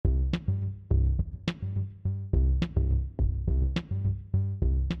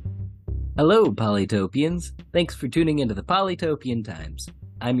Hello, Polytopians. Thanks for tuning into the Polytopian Times.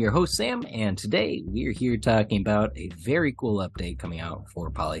 I'm your host, Sam, and today we're here talking about a very cool update coming out for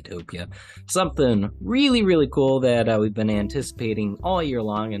Polytopia. Something really cool that we've been anticipating all year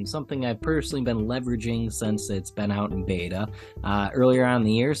long, and something I've personally been leveraging since it's been out in beta. Earlier on in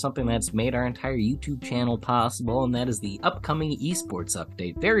the year, something that's made our entire YouTube channel possible, and that is the upcoming Esports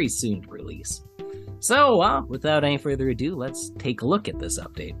update, very soon to release. So, without any further ado, let's take a look at this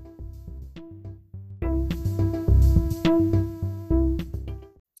update.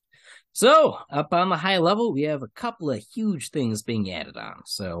 So, up on the high level, we have a couple of huge things being added on.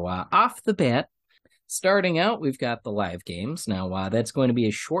 So, off the bat, starting out, we've got the live games. Now, that's going to be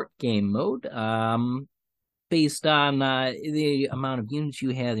a short game mode based on the amount of units you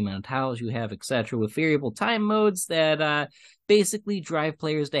have, the amount of tiles you have, etc., with variable time modes that basically drive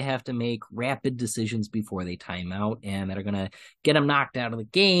players to have to make rapid decisions before they time out, and that are going to get them knocked out of the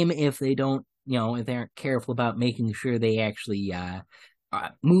game if they don't, if they aren't careful about making sure they actually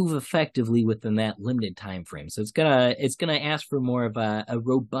move effectively within that limited time frame. So it's gonna ask for more of a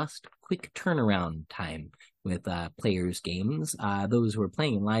robust, quick turnaround time with players' games. Those who are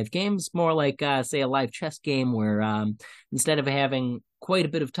playing live games, more like say a live chess game where instead of having quite a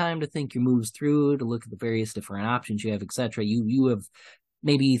bit of time to think your moves through, to look at the various different options you have, etc., you have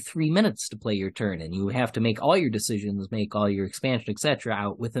maybe 3 minutes to play your turn, and you have to make all your decisions, make all your expansion, etc.,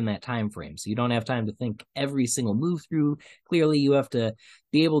 out within that time frame. So you don't have time to think every single move through. Clearly, you have to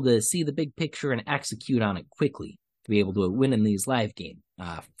be able to see the big picture and execute on it quickly to be able to win in these live game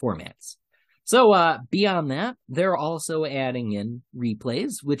formats. So beyond that, they're also adding in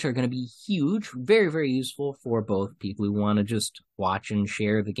replays, which are going to be huge, very useful for both people who want to just watch and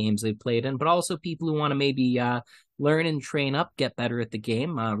share the games they've played in, but also people who want to maybe learn and train up, get better at the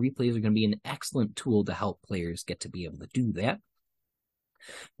game. Replays are going to be an excellent tool to help players get to be able to do that.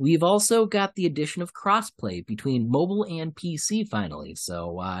 We've also got the addition of crossplay between mobile and PC finally,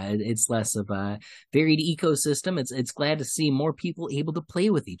 so it's less of a varied ecosystem. It's glad to see more people able to play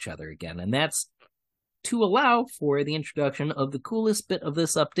with each other again, and that's to allow for the introduction of the coolest bit of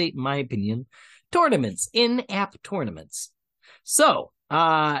this update, in my opinion, tournaments, in-app tournaments. So,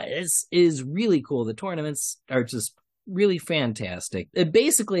 this is really cool. The tournaments are just really fantastic.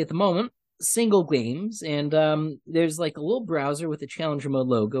 Basically, at the moment, single games, and there's like a little browser with the challenger mode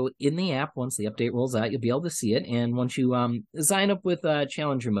logo in the app. Once the update rolls out, you'll be able to see it, and once you sign up with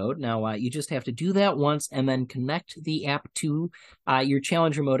challenger mode, now you just have to do that once and then connect the app to your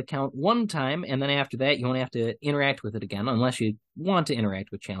challenger mode account one time, and then after that you won't have to interact with it again unless you want to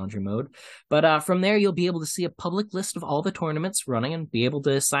interact with challenger mode. But from there, you'll be able to see a public list of all the tournaments running and be able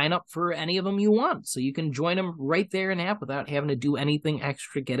to sign up for any of them you want, so you can join them right there in app without having to do anything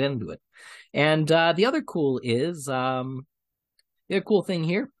extra to get into it. And the other cool thing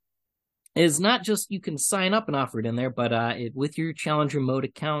here is not just you can sign up and offer it in there, but with your challenger mode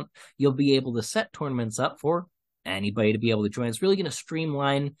account, you'll be able to set tournaments up for anybody to be able to join. It's really going to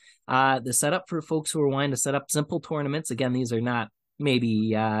streamline the setup for folks who are wanting to set up simple tournaments. Again, these are not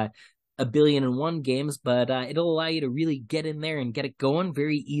maybe a billion and one games, but it'll allow you to really get in there and get it going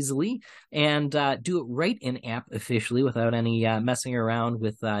very easily, and do it right in app officially without any messing around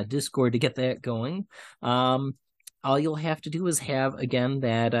with Discord to get that going. All you'll have to do is have, again,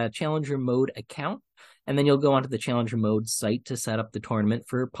 that challenger mode account, and then you'll go onto the challenger mode site to set up the tournament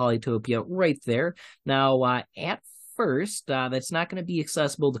for Polytopia right there. Now, at first, that's not going to be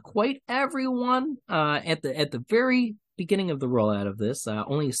accessible to quite everyone. At the very beginning of the rollout of this,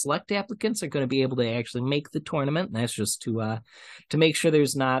 only select applicants are going to be able to actually make the tournament. And that's just to make sure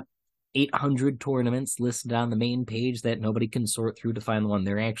there's not 800 tournaments listed on the main page that nobody can sort through to find the one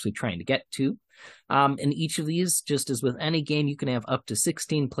they're actually trying to get to. In each of these, just as with any game, you can have up to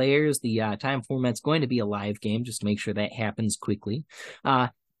 16 players. The time format's going to be a live game, just to make sure that happens quickly.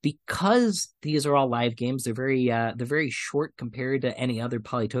 Because these are all live games, they're very short compared to any other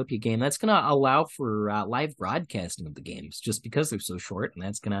Polytopia game. That's going to allow for live broadcasting of the games, just because they're so short, and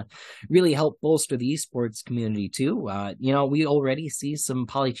that's going to really help bolster the esports community too. We already see some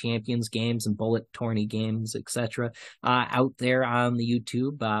Poly Champions games and bullet tourney games, etc., out there on the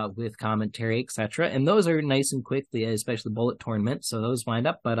YouTube with commentary, etc., and those are nice and quick, especially bullet tournament. So those wind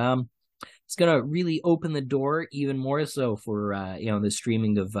up, but it's going to really open the door even more so for, the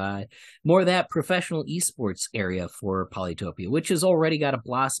streaming of more of that professional esports area for Polytopia, which has already got a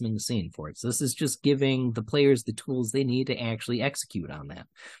blossoming scene for it. So this is just giving the players the tools they need to actually execute on that.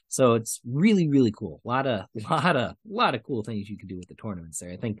 So it's really cool. A lot of cool things you can do with the tournaments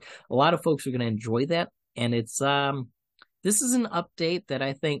there. I think a lot of folks are going to enjoy that, and it's This is an update that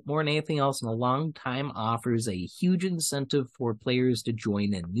I think more than anything else in a long time offers a huge incentive for players to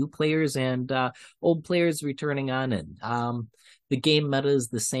join in, new players and old players returning on in. The game meta is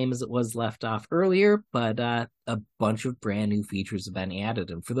the same as it was left off earlier, but a bunch of brand new features have been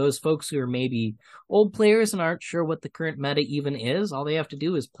added. And for those folks who are maybe old players and aren't sure what the current meta even is, all they have to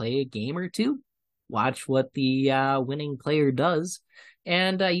do is play a game or two, watch what the winning player does,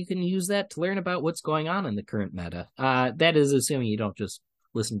 and you can use that to learn about what's going on in the current meta. That is assuming you don't just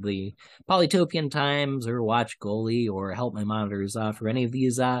listen to the Polytopian Times or watch Goalie or Help My Monitors Off or any of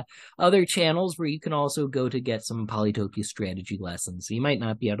these other channels where you can also go to get some Polytopia strategy lessons. So you might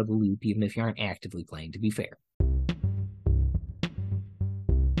not be out of the loop even if you aren't actively playing, to be fair.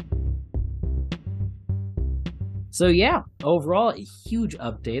 So yeah, overall, a huge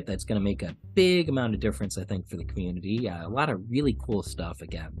update that's going to make a big amount of difference, I think, for the community. A lot of really cool stuff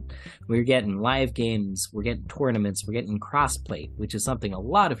again. We're getting live games, we're getting tournaments, we're getting crossplay, which is something a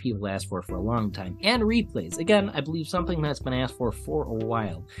lot of people asked for a long time, and replays. Again, I believe something that's been asked for a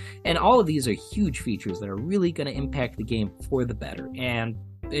while. And all of these are huge features that are really going to impact the game for the better. And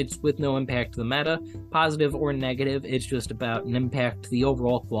it's with no impact to the meta, positive or negative. It's just about an impact to the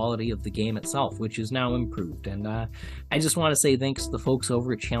overall quality of the game itself, which is now improved. And I just want to say thanks to the folks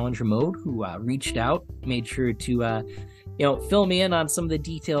over at Challenger Mode who reached out, made sure to fill me in on some of the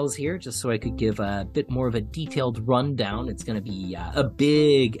details here, just so I could give a bit more of a detailed rundown. It's going to be a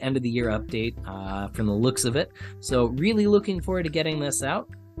big end of the year update from the looks of it. So really looking forward to getting this out.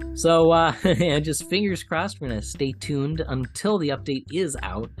 So, just fingers crossed, we're going to stay tuned until the update is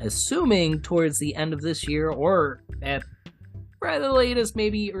out, assuming towards the end of this year or at the latest,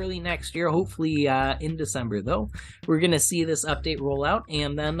 maybe early next year, hopefully in December, though. We're going to see this update roll out,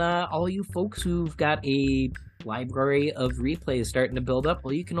 and then all you folks who've got a library of replays starting to build up,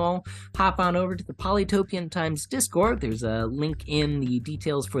 well, you can all hop on over to the Polytopian Times Discord. There's a link in the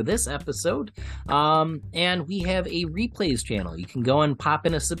details for this episode. And we have a replays channel. You can go and pop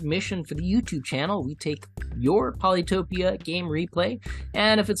in a submission for the YouTube channel. We take your Polytopia game replay,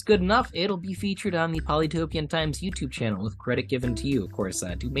 and if it's good enough, it'll be featured on the Polytopian Times YouTube channel with credit given to you, of course.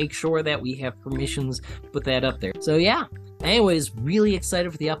 Do make sure that we have permissions to put that up there. So yeah, anyways, really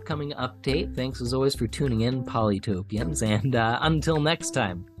excited for the upcoming update. Thanks as always for tuning in, Polytopians, and until next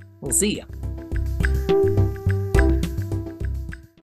time, we'll see ya.